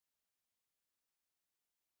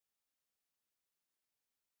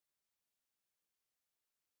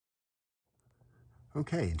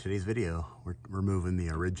Okay, in today's video, we're removing the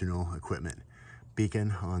original equipment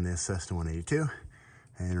beacon on this Cessna 182,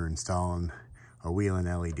 and we're installing a Whelen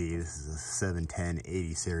LED. This is a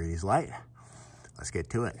 71080 series light. Let's get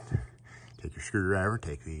to it. Take your screwdriver,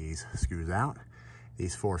 take these screws out.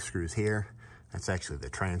 These 4 screws here, that's actually the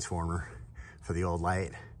transformer for the old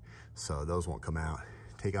light, so those won't come out.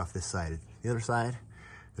 Take off this side. The other side,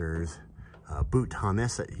 there's a boot on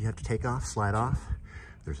this that you have to take off, slide off.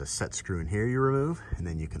 There's a set screw in here you remove, and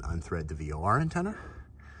then you can unthread the VOR antenna.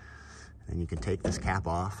 And you can take this cap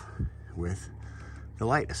off with the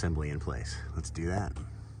light assembly in place. Let's do that.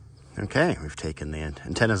 Okay, we've taken the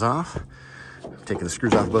antennas off. I've taken the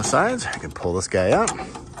screws off both sides. I can pull this guy up.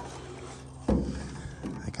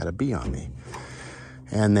 I got a bee on me.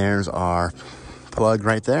 And there's our plug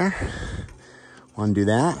right there. Undo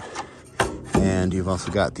that. And you've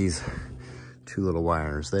also got these 2 little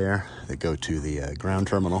wires there that go to the ground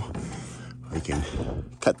terminal. We can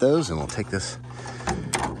cut those and we'll take this,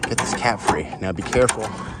 get this cap free. Now be careful,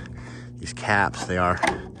 these caps, they are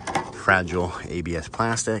fragile ABS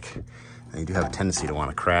plastic, and they do have a tendency to want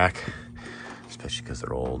to crack, especially because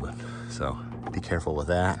they're old. So be careful with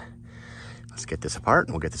that. Let's get this apart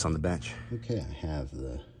and we'll get this on the bench. Okay, I have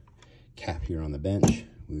the cap here on the bench.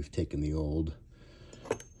 We've taken the old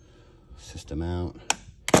system out,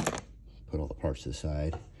 put all the parts to the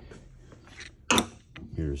side.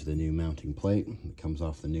 Here's the new mounting plate. It comes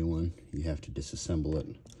off the new one. You have to disassemble it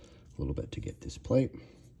a little bit to get this plate.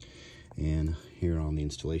 And here on the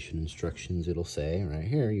installation instructions, it'll say right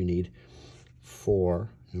here, you need 4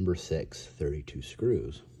 number 6 32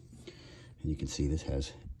 screws. And you can see this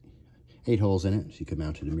has 8 holes in it, so you can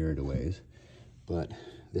mount it a myriad of ways. But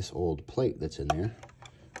this old plate that's in there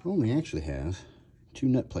only actually has 2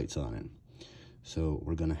 nut plates on it. So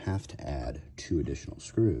we're going to have to add 2 additional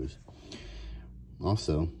screws.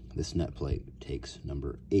 Also, this nut plate takes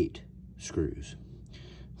number 8 screws.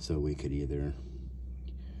 So we could either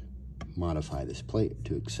modify this plate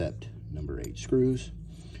to accept number 8 screws,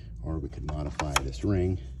 or we could modify this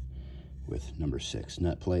ring with number 6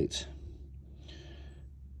 nut plates.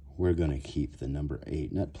 We're going to keep the number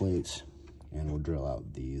 8 nut plates, and we'll drill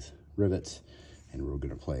out these rivets, and we're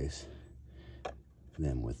going to place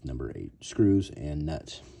them with number 8 screws and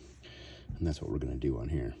nuts, and that's what we're going to do on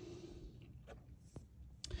here.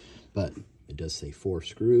 But it does say 4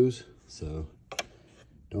 screws, so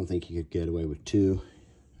don't think you could get away with 2.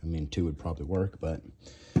 I mean, 2 would probably work, but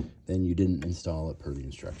then you didn't install it per the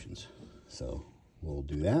instructions. So we'll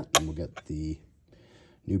do that, and we'll get the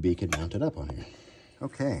new beacon mounted up on here.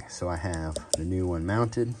 Okay, so I have the new one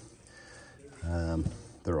mounted.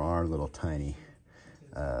 There are little tiny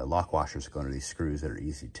lock washers going to these screws that are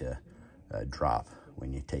easy to drop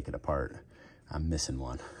when you take it apart. I'm missing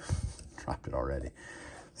one. Dropped it already.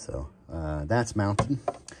 So that's mounted.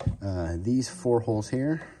 These 4 holes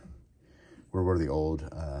here were where the old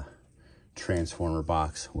transformer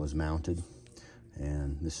box was mounted,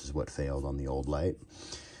 and this is what failed on the old light.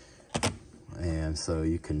 And so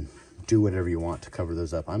you can do whatever you want to cover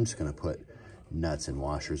those up. I'm just going to put nuts and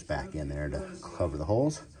washers back in there to cover the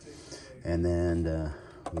holes, and then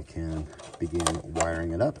we can begin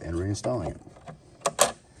wiring it up and reinstalling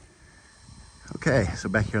it. Okay, so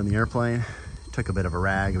back here on the airplane, took a bit of a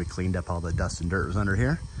rag. We cleaned up all the dust and dirt was under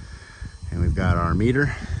here. And we've got our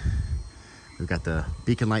meter. We've got the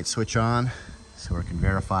beacon light switch on, so we can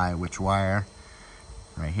verify which wire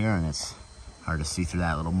right here. And it's hard to see through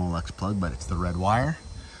that little Molex plug, but it's the red wire.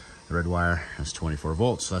 The red wire has 24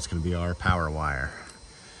 volts, so that's gonna be our power wire.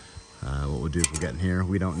 What we'll do is we'll get in here.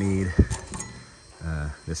 We don't need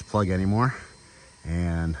this plug anymore,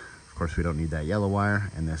 and of course we don't need that yellow wire,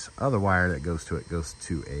 and this other wire that goes to it goes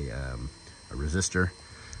to a resistor.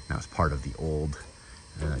 Now it's part of the old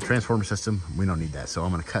transformer system. We don't need that, so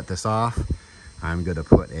I'm going to cut this off. I'm going to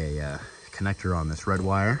put a connector on this red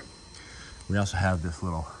wire. We also have this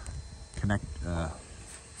little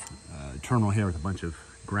terminal here with a bunch of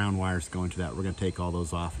ground wires going to that. We're going to take all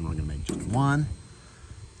those off, and we're going to make just one.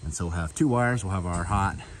 And so we'll have 2 wires. We'll have our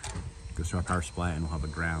hot, goes to our power supply, and we'll have a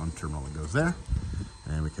ground terminal that goes there.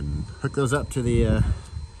 And we can hook those up to the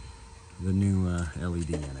new LED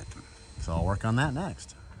in it. So I'll work on that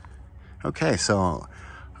next. Okay, so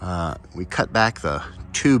we cut back the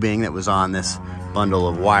tubing that was on this bundle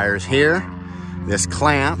of wires here. This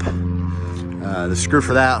clamp, the screw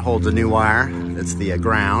for that holds a new wire. It's the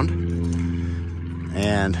ground.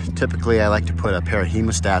 And typically I like to put a pair of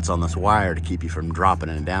hemostats on this wire to keep you from dropping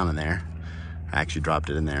it down in there. I actually dropped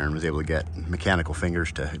it in there and was able to get mechanical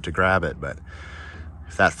fingers to grab it, but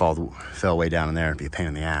if that fell way down in there, it'd be a pain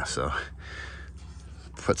in the ass. So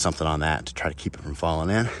put something on that to try to keep it from falling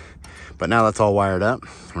in. But now that's all wired up.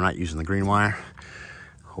 We're not using the green wire.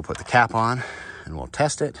 We'll put the cap on and we'll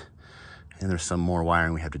test it. And there's some more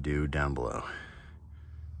wiring we have to do down below.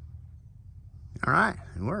 All right,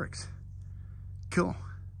 it works. Cool.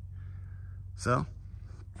 So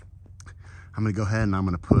I'm gonna go ahead and I'm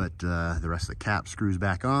gonna put the rest of the cap screws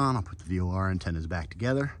back on. I'll put the VOR antennas back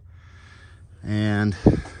together. And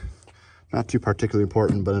not too particularly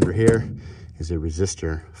important, but under here is a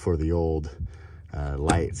resistor for the old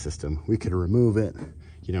light system. We could remove it.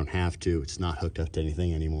 You don't have to. It's not hooked up to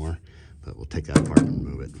anything anymore, but we'll take that apart and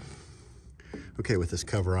remove it. Okay, with this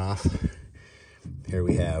cover off, here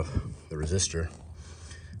we have the resistor.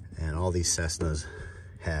 And all these Cessnas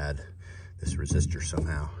had this resistor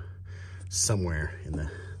somehow, somewhere in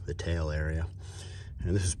the tail area.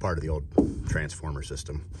 And this is part of the old transformer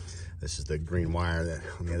system. This is the green wire that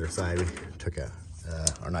on the other side we took out,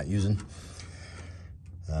 are not using.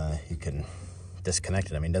 You can disconnect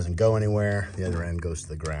it. I mean, it doesn't go anywhere. The other end goes to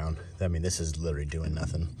the ground. I mean, this is literally doing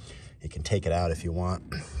nothing. You can take it out if you want.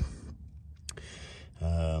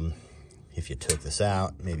 If you took this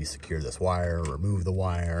out, maybe secure this wire, or remove the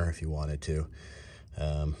wire if you wanted to.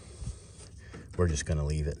 We're just gonna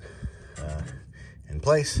leave it in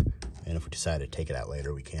place. And if we decide to take it out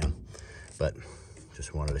later, we can. But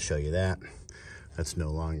just wanted to show you that. That's no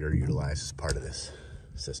longer utilized as part of this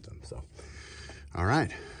system. So, all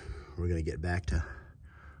right, we're gonna get back to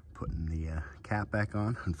putting the cap back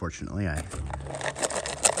on. Unfortunately, I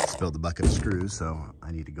spilled the bucket of screws, so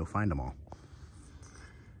I need to go find them all.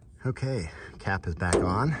 Okay, cap is back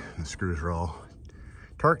on. The screws are all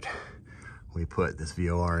torqued. We put this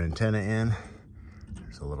VOR antenna in.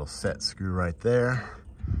 There's a little set screw right there.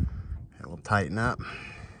 It will tighten up.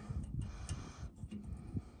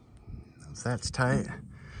 Once that's tight,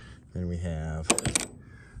 then we have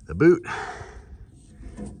the boot.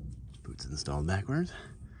 Boot's installed backwards.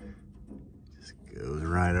 Just goes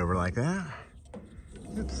right over like that.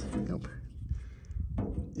 Oops, nope.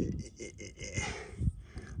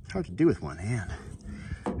 Hard to do with one hand.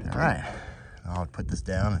 All right, I'll put this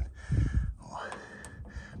down and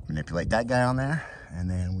manipulate that guy on there, and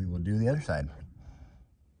then we will do the other side.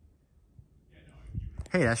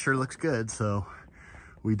 Hey, that sure looks good. So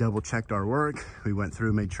we double checked our work. We went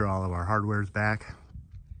through, made sure all of our hardware is back.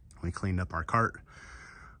 We cleaned up our cart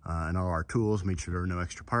and all our tools, made sure there were no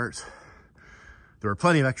extra parts. There were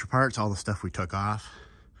plenty of extra parts, all the stuff we took off.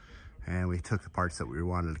 And we took the parts that we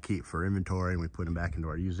wanted to keep for inventory and we put them back into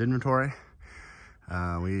our used inventory.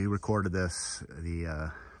 We recorded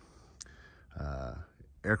the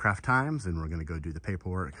aircraft times, and we're gonna go do the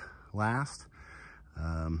paperwork last.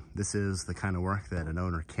 This is the kind of work that an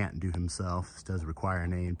owner can't do himself. This does require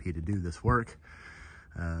an A&P to do this work.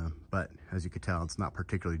 But as you can tell, it's not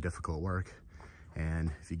particularly difficult work.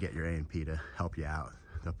 And if you get your A&P to help you out,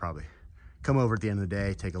 they'll probably come over at the end of the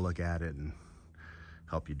day, take a look at it, and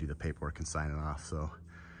help you do the paperwork and sign it off. So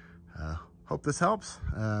hope this helps.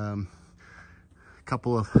 A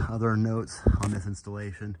couple of other notes on this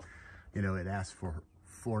installation. You know, it asks for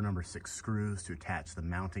 4 number 6 screws to attach the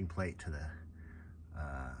mounting plate to the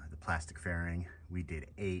plastic fairing. We did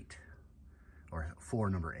 8 or 4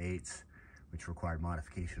 number 8s, which required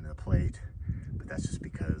modification of the plate, but that's just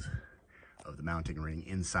because of the mounting ring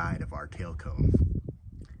inside of our tail cone.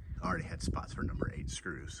 Already had spots for number 8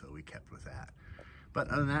 screws, so we kept with that. But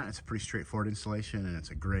other than that, it's a pretty straightforward installation, and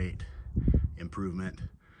it's a great improvement.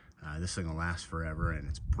 This thing will last forever, and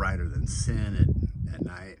it's brighter than sin at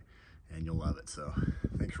night, and you'll love it. So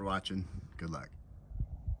thanks for watching. Good luck.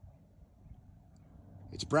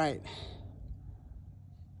 It's bright.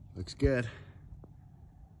 Looks good.